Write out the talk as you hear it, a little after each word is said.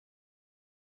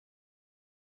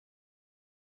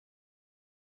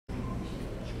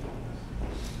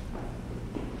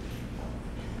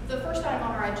The first item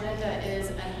on our agenda is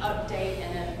an update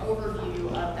and an overview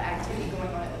of the activity going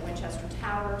on at the Winchester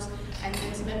Towers, and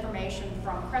then some information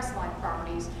from Crestline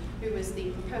Properties, who is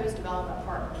the proposed development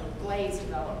partner with Glaze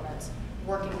Developments,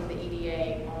 working with the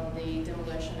EDA on the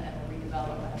demolition and the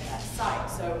redevelopment of that site.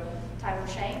 So Tyler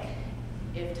Shank,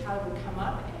 if Tyler would come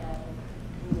up and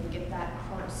we will get that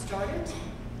part started.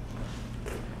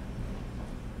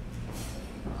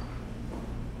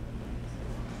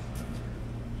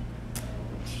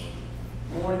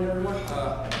 Good morning, everyone.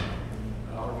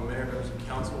 Honorable Mayor, members of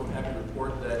council, I'm happy to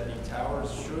report that the towers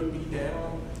should be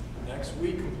down next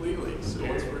week completely. So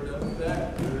once we're done with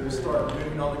that, we'll start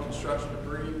removing all the construction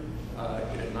debris,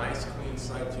 get a nice, clean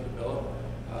site to develop.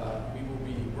 We will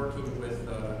be working with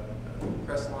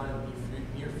Crestline in the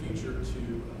near future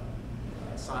to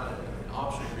sign an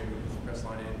option agreement with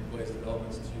Crestline and Glaze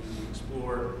Developments to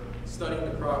explore, studying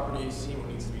the property, seeing what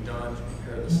needs to be done to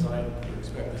prepare the site. We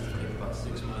expect this to take about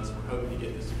 6 months. We're hoping to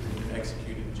get this agreement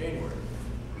executed in January.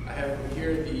 I have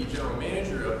here the general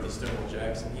manager of the Stonewall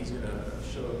Jackson. He's going to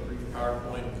show a brief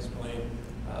PowerPoint and explain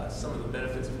some of the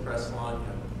benefits of Crestline,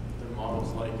 what their model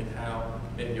is like, and how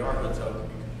maybe our hotel can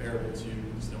be comparable to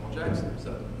Stonewall Jackson.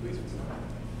 So please.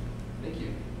 Thank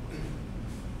you.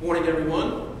 Morning,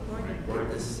 everyone. Morning.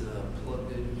 This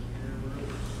plugged in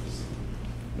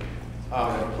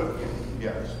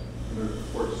Yes,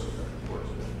 of course.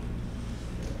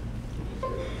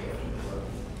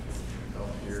 Up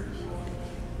here.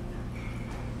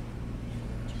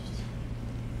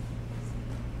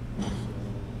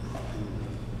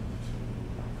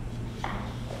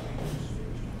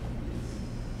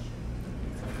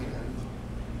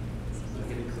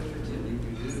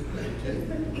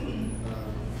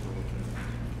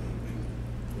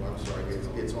 Well, I'm sorry,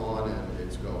 it's on and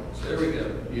it's going. So there we go.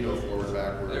 You know, forward,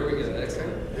 backward. There we go.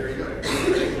 Excellent. There you go.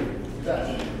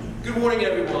 Good morning,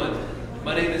 everyone.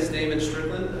 My name is Damon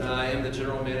Strickland. I am the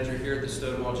general manager here at the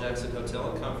Stonewall Jackson Hotel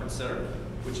and Conference Center,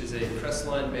 which is a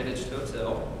Crestline managed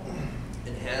hotel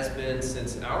and has been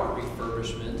since our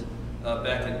refurbishment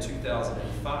back in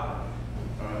 2005.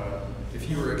 If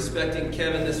you were expecting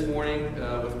Kevin this morning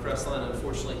with Crestline,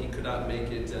 unfortunately he could not make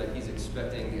it. He's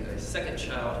expecting a second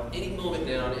child any moment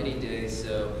now, any day,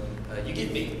 so you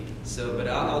get me. But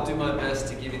I'll do my best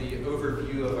to give you the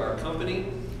overview of our company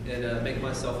and make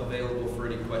myself available for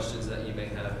any questions that you may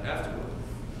have afterward.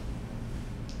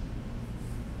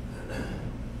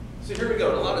 So here we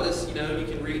go. A lot of this, you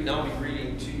can read, and I'll be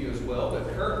reading to you as well, but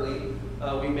currently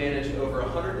we manage over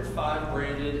 105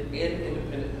 branded and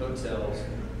independent hotels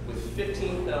with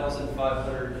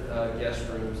 15,500 guest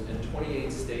rooms in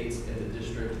 28 states and the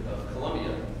District of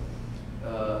Columbia.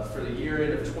 For the year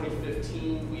end of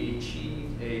 2015, we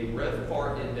achieved a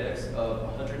RevPAR index of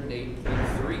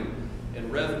 108.3,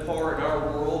 and RevPAR in our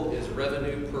world is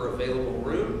revenue per available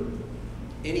room.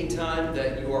 Anytime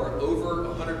that you are over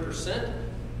 100%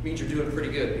 means you're doing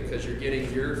pretty good because you're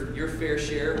getting your fair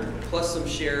share plus some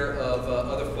share of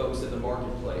other folks in the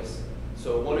marketplace.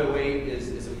 So 108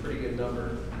 is a pretty good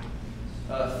number.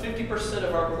 50%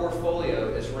 of our portfolio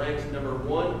is ranked number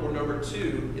 1 or number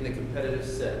 2 in the competitive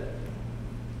set.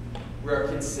 We are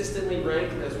consistently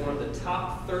ranked as one of the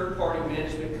top third-party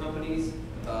management companies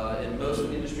in most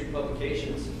industry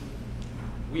publications.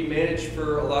 We manage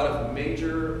for a lot of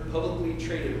major publicly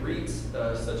traded REITs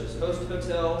such as Host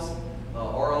Hotels,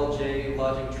 RLJ,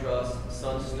 Lodging Trust,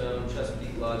 Sunstone,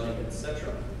 Chesapeake Lodging,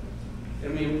 etc.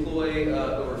 And we employ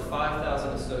over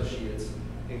 5,000 associates,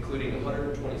 including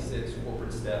 126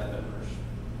 corporate staff members.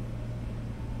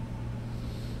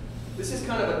 This is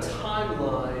kind of a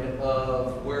timeline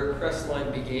of where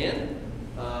Crestline began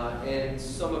and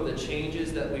some of the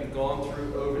changes that we've gone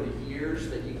through over the years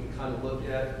that you can kind of look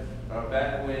at.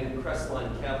 Back when Crestline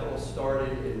Capital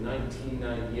started in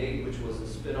 1998, which was a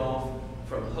spinoff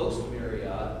from Host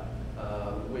Marriott,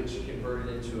 which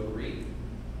converted into a REIT.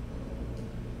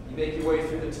 You make your way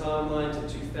through the timeline to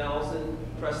 2000.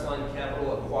 Crestline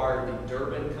Capital acquired the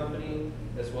Durbin Company,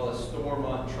 as well as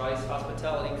Stormont Trice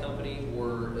Hospitality Company,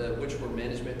 which were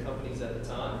management companies at the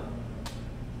time.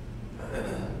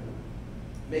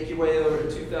 Make your way over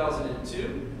to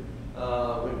 2002,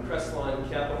 when Crestline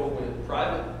Capital went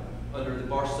private under the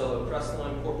Barcelo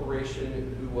Crestline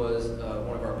Corporation, who was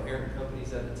one of our parent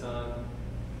companies at the time.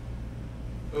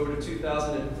 Over to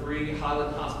 2003,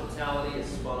 Highland Hospitality is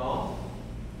spun off.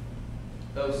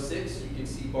 2006, you can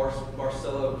see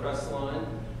Barcelo Crestline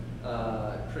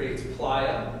creates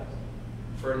Playa,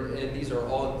 and these are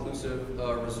all-inclusive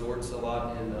resorts a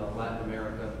lot in Latin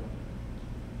America.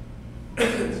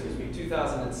 Excuse me,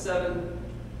 2007,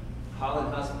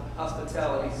 Highland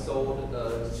Hospitality sold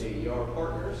to JER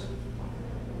Partners.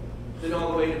 Then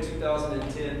all the way to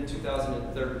 2010,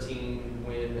 2013,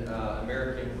 when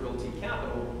American Realty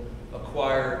Capital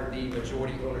acquired the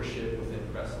majority ownership within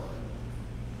Crestline.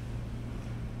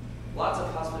 Lots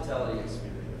of hospitality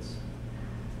experience.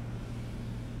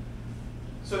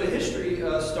 So the history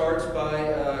starts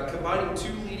by combining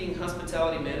two leading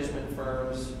hospitality management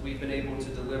firms. We've been able to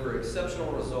deliver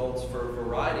exceptional results for a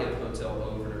variety of hotel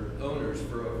owners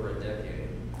for over a decade.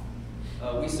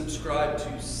 We subscribe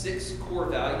to 6 core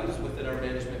values within our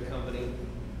management company: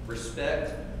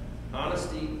 respect,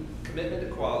 honesty, commitment to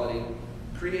quality,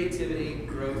 creativity,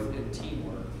 growth, and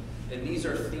teamwork. And these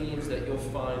are themes that you'll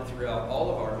find throughout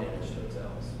all of our managed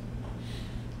hotels.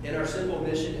 And our simple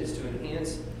mission is to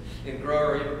enhance and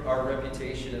grow our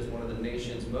reputation as one of the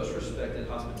nation's most respected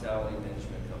hospitality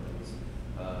management companies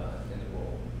in the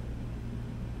world.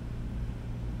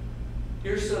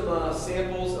 Here's some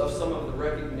samples of some of the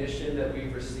recognition that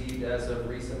we've received as of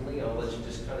recently. I'll let you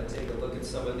just kind of take a look at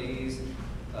some of these.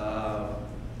 A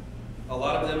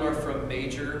lot of them are from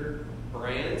major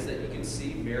brands that you can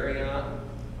see. Marriott.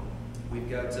 We've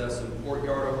got some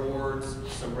Courtyard Awards,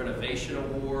 some Renovation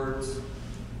Awards.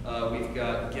 We've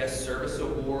got Guest Service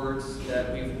Awards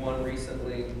that we've won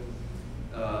recently,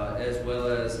 as well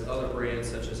as other brands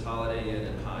such as Holiday Inn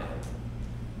and Hyatt.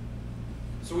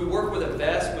 So we work with a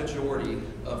vast majority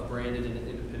of branded and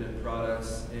independent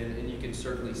products, and you can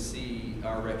certainly see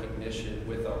our recognition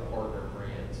with our partner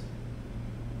brands.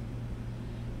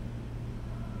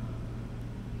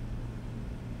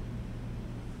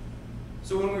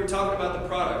 So when we were talking about the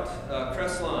product,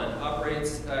 Crestline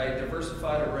operates a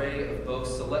diversified array of both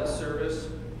select service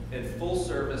and full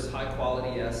service high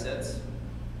quality assets.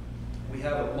 We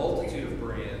have a multitude of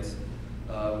brands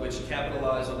which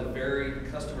capitalize on the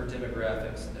varied customer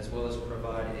demographics, as well as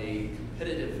provide a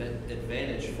competitive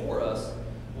advantage for us,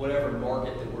 whatever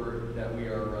market that we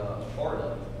are a part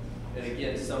of. And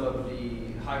again, some of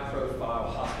the high profile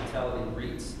hospitality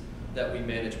REITs that we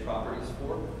manage properties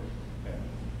for.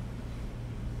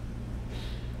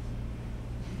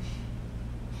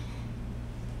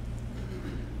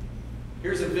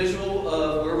 Here's a visual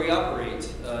of where we operate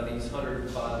these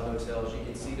 105 hotels. You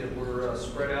can see that we're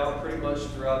spread out pretty much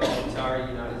throughout the entire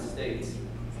United States,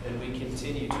 and we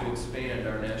continue to expand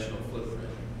our national footprint.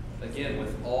 Again,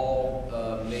 with all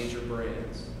major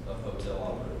brands of hotel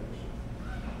operators.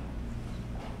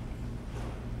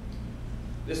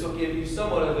 This will give you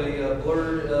somewhat of a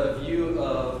blurred view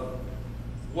of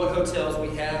what hotels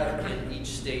we have in each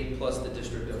state, plus the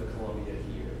District of Columbia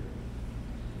here.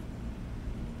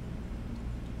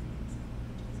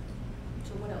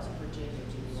 So what else in Virginia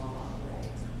do you all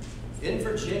operate? In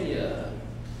Virginia,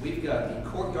 we've got the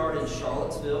Courtyard in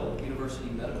Charlottesville, University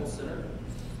Medical Center.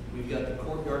 We've got the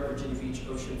Courtyard Virginia Beach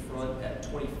Oceanfront at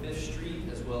 25th Street,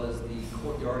 as well as the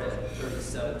Courtyard at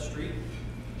 37th Street.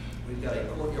 We've got a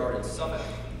Courtyard in Suffolk.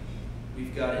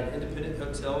 We've got an independent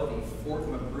hotel, the Fort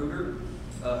Magruder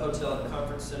Hotel and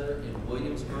Conference Center in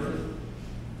Williamsburg.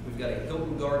 We've got a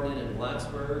Hilton Garden Inn in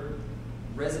Blacksburg,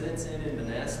 Residence Inn in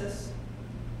Manassas,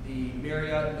 the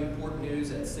Marriott Newport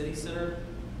News at City Center,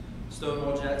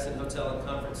 Stonewall Jackson Hotel and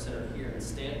Conference Center here in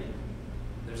Stanton.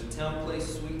 There's a Town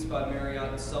Place Suites by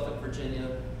Marriott in Suffolk,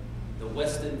 Virginia, the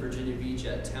Westin Virginia Beach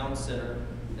at Town Center,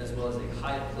 as well as a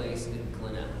Hyatt Place in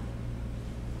Glen Allen.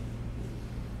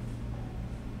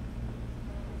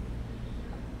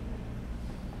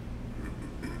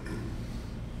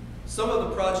 Some of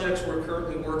the projects we're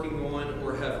currently working on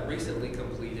or have recently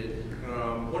completed,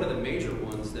 one of the major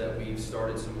ones that we've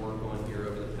started some work on here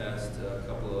over the past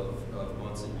couple of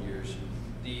months and years,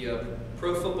 the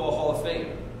Pro Football Hall of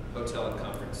Fame Hotel and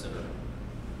Conference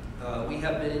Center. We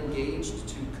have been engaged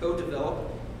to co-develop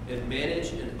and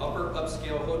manage an upper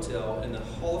upscale hotel in the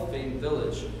Hall of Fame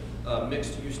Village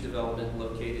mixed-use development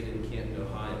located in Canton,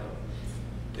 Ohio.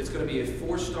 It's going to be a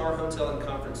 4-star hotel and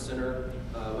conference center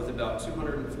with about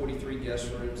 243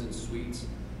 guest rooms and suites,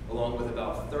 along with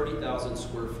about 30,000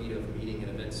 square feet of meeting and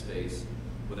event space,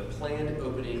 with a planned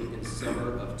opening in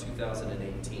summer of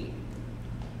 2018.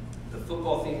 The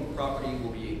football-themed property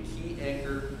will be a key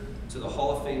anchor to the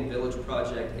Hall of Fame Village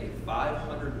project, a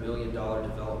 $500 million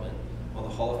development on the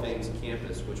Hall of Fame's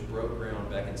campus, which broke ground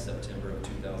back in September of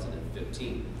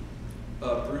 2015.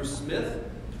 Bruce Smith,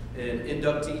 an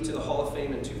inductee to the Hall of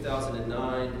Fame in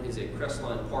 2009, is a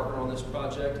Crestline partner on this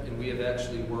project, and we have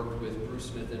actually worked with Bruce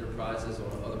Smith Enterprises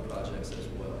on other projects as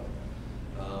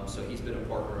well. So he's been a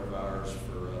partner of ours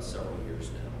for several years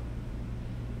now.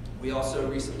 We also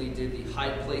recently did the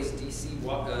Hyatt Place DC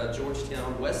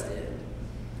Georgetown West End.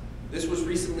 This was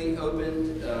recently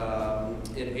opened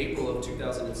in April of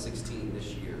 2016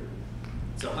 this year.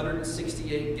 It's a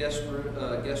 168 guest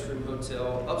room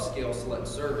hotel, upscale select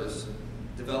service,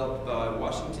 developed by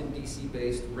Washington, D.C.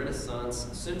 based Renaissance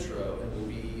Centro, and will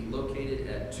be located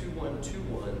at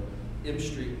 2121 M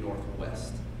Street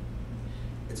Northwest.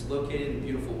 It's located in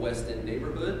beautiful West End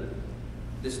neighborhood.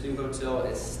 This new hotel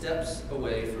is steps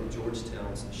away from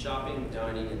Georgetown's shopping,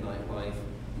 dining, and nightlife,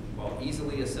 while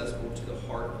easily accessible to the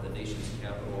heart of the nation's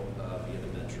capital via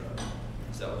the metro.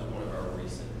 So that was one of our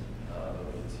recent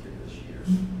openings here this year.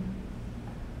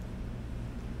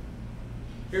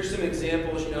 Here's some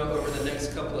examples, over the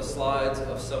next couple of slides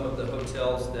of some of the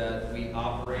hotels that we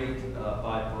operate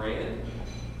by brand.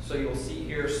 So you'll see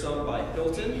here some by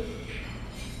Hilton.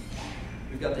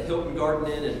 We've got the Hilton Garden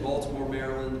Inn in Baltimore,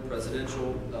 Maryland,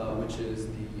 Presidential, which is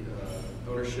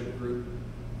the ownership group.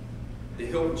 The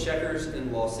Hilton Checkers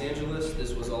in Los Angeles.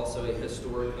 This was also a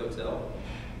historic hotel.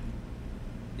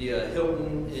 The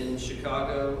Hilton in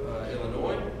Chicago,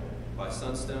 Illinois, by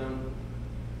Sunstone.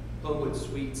 Homewood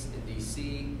Suites in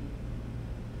DC,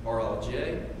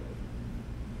 RLJ.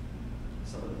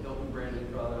 Some of the Hilton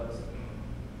branded products.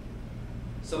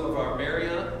 Some of our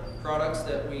Marriott products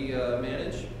that we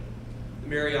manage. The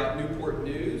Marriott Newport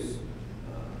News,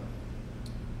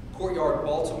 Courtyard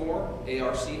Baltimore,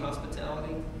 ARC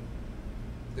Hospitality,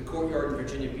 the Courtyard in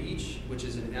Virginia Beach, which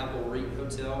is an Apple Reed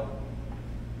hotel,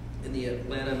 and the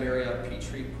Atlanta Marriott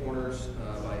Peachtree Corners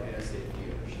by NSA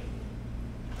Theaters.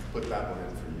 Put that one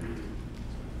in for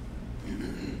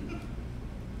you.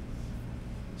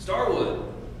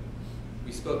 Starwood.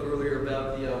 We spoke earlier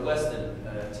about the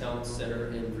Westin Town Center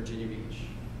in Virginia Beach.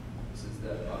 This is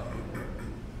that property.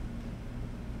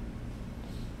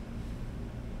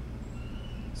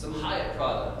 Some Hyatt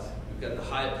product. We've got the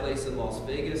Hyatt Place in Las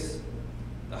Vegas,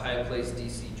 the Hyatt Place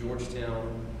DC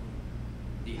Georgetown,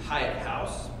 the Hyatt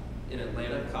House in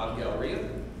Atlanta, Cobb Galleria,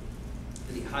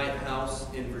 and the Hyatt House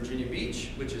in Virginia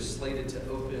Beach, which is slated to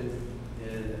open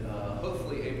in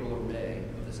hopefully April or May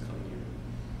of this coming year.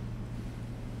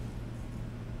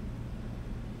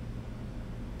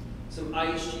 Some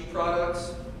IHG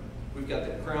products. We've got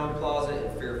the Crown Plaza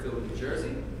in Fairfield, New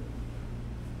Jersey.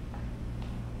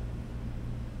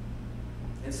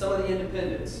 And some of the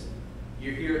independents.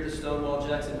 You're here at the Stonewall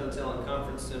Jackson Hotel and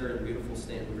Conference Center in beautiful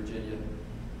Stanton, Virginia.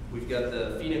 We've got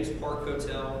the Phoenix Park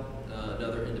Hotel,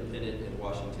 another independent in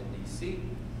Washington, D.C.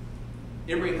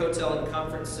 Emory Hotel and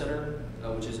Conference Center,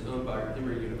 which is owned by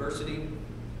Emory University.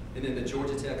 And then the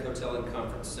Georgia Tech Hotel and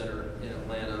Conference Center in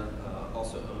Atlanta,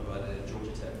 also owned by the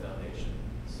Georgia Tech Foundation.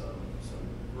 Some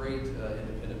great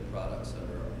independent products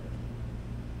under our.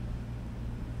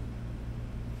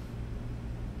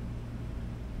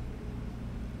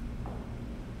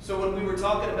 So when we were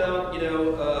talking about,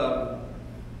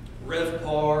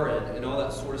 RevPAR and all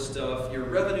that sort of stuff, your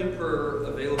revenue per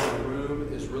available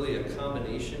room is really a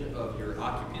combination of your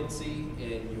occupancy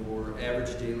and your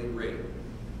average daily rate.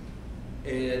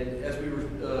 And as we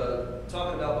were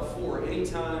talking about before,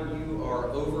 anytime you are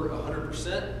over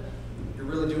 100%, you're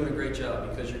really doing a great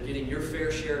job because you're getting your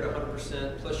fair share at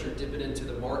 100%, plus you're dipping into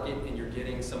the market and you're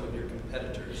getting some of your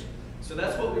competitors. So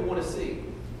that's what we want to see.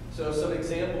 So some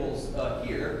examples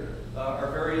here, our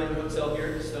very own hotel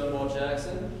here at Stonewall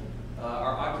Jackson,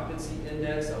 our occupancy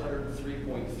index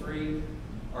 103.3,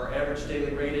 our average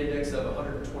daily rate index of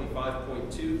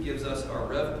 125.2 gives us our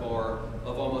RevPAR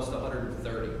of almost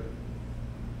 130.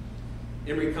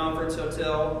 Emory Conference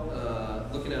Hotel,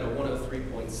 looking at a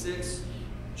 103.6,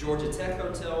 Georgia Tech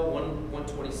Hotel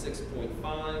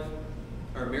 126.5,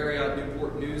 our Marriott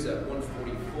Newport News at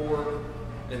 144,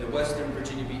 and the Western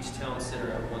Virginia Beach Town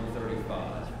Center at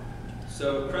 135.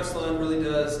 So Crestline really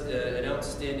does an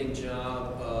outstanding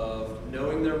job of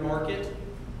knowing their market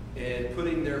and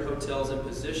putting their hotels in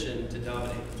position to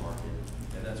dominate the market,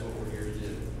 and that's what we're here to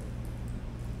do.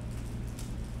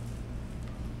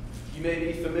 You may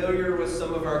be familiar with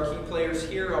some of our key players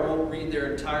here. I won't read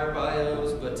their entire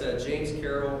bios, but James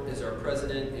Carroll is our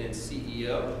president and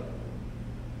CEO.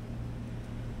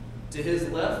 To his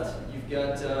left, you've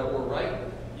got, or right,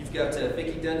 you've got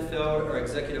Vicki Denfeld, our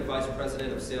Executive Vice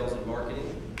President of Sales and Marketing.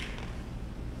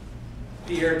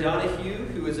 Pierre Donahue,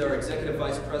 who is our Executive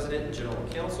Vice President and General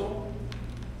Counsel.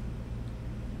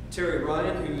 Terry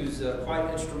Ryan, who's quite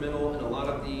instrumental in a lot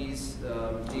of these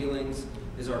dealings,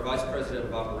 is our Vice President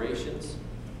of Operations.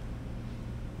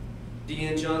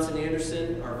 Deanne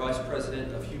Johnson-Anderson, our Vice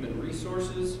President of Human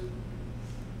Resources.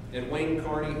 And Wayne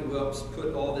Carney, who helps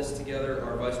put all this together,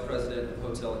 our Vice President of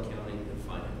Hotel Accounting and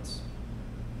Finance.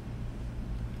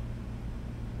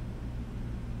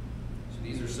 So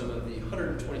these are some of the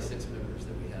 126 members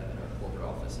that we have in our corporate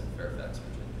office in Fairfax,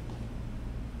 Virginia.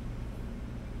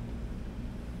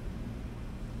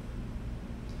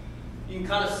 You can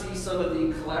kind of see some of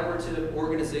the collaborative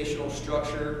organizational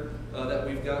structure that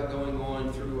we've got going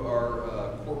on through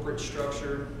our corporate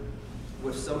structure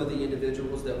with some of the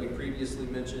individuals that we previously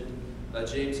mentioned.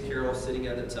 James Carroll sitting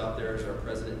at the top there is our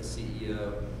president and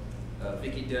CEO.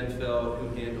 Vicki Denfeld,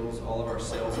 who handles all of our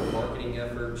sales and marketing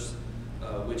efforts,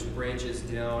 which branches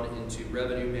down into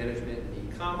revenue management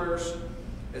and e-commerce,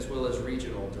 as well as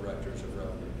regional directors of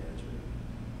revenue management.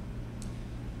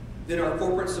 Then our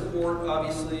corporate support,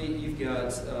 obviously, you've got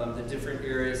the different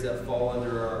areas that fall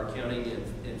under our accounting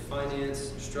and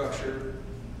finance structure.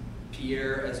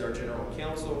 Pierre as our general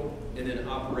counsel, and then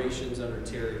operations under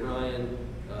Terry Ryan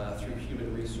through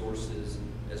human resources,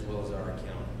 as well as our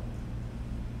accounting.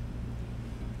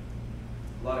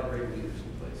 A lot of great leaders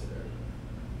in place there.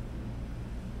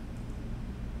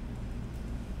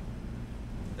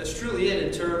 That's truly it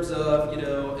in terms of, an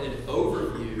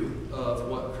overview of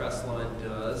what Crestline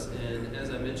does. And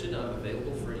as I mentioned, I'm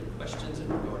available for any questions in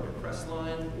regard to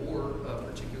Crestline or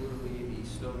particularly the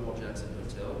Stonewall Jackson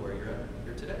Hotel where you're at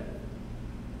here today.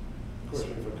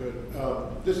 Question if I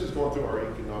could. This is going through our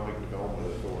Economic Development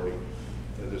Authority.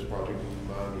 This project,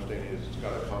 my understanding is it's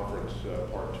got a conference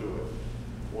part to it.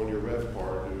 On your rev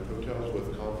part, do hotels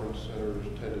with conference centers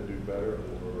tend to do better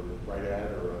or right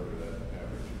at or under that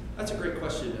average? That's a great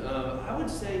question. I would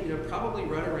say, probably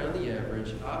right around the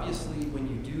average. Obviously, when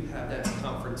you do have that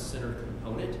conference center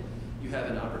component, you have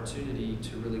an opportunity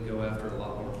to really go after a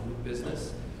lot more group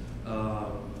business,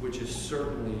 which is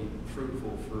certainly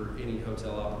fruitful for any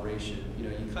hotel operation.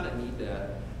 You kind of need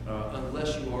that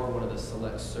unless you are one of the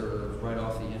select serve, right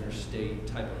off the interstate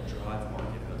type of drive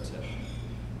market hotel.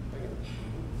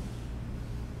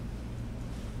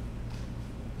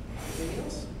 Anything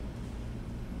else?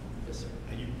 Yes, sir.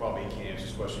 And you probably can't answer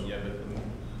this question yet, but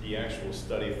the actual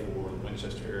study for the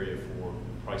Winchester area for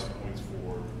price points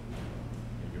for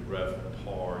your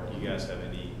RevPAR, do you guys have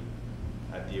any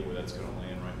idea where that's going to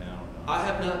land right now? Or not? I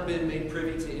have not been made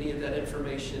privy to any of that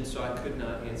information, so I could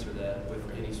not answer that with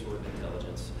any sort of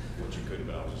intelligence. What you could,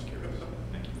 but I was just curious.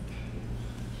 Thank you.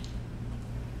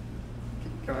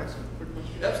 Can I ask a quick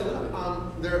question? Absolutely.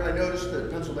 I noticed that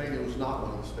Pennsylvania was not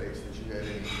one of the states that you had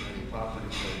any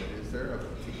properties in. Is there a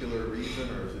particular reason,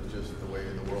 or is it just the way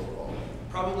the world falls?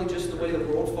 Probably just the way the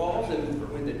world falls,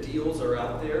 and when the deals are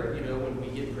out there, when we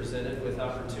get presented with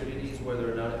opportunities,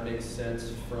 whether or not it makes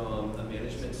sense from a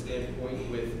management standpoint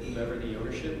with whomever the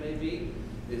ownership may be,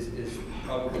 is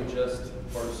probably just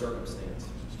part of circumstance.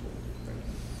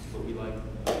 But we like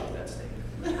that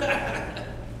statement.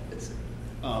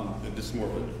 This is more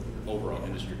of an overall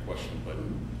industry question, but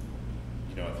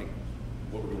I think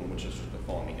what we're doing in Winchester is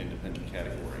falling in the independent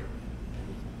category.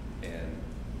 And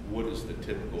what is the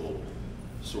typical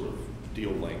sort of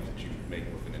deal length that you make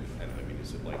with an independent? I mean,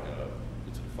 is it like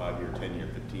is it a 5-year, 10-year,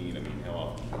 15? I mean, how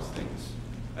often those things?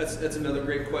 That's another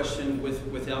great question.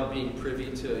 Without being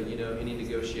privy to any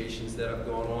negotiations that have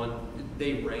gone on,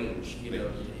 they range.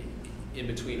 In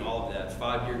between all of that,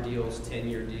 5-year deals,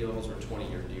 10-year deals, or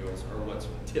 20-year deals are what's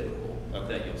typical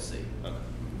that you'll see. Okay.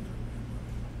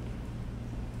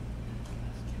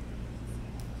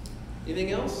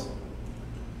 Anything else?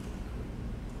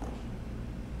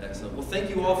 Excellent. Well, thank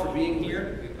you all for being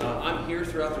here. I'm here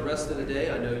throughout the rest of the day.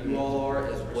 I know you all are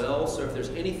as well. So if there's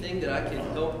anything that I can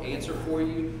help answer for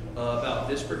you about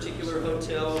this particular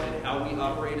hotel and how we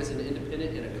operate as an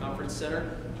independent in a conference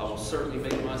center, I will certainly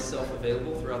make myself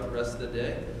available throughout the rest of the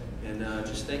day. And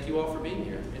just thank you all for being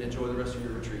here and enjoy the rest of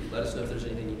your retreat. Let us know if there's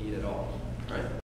anything you need at all. All right?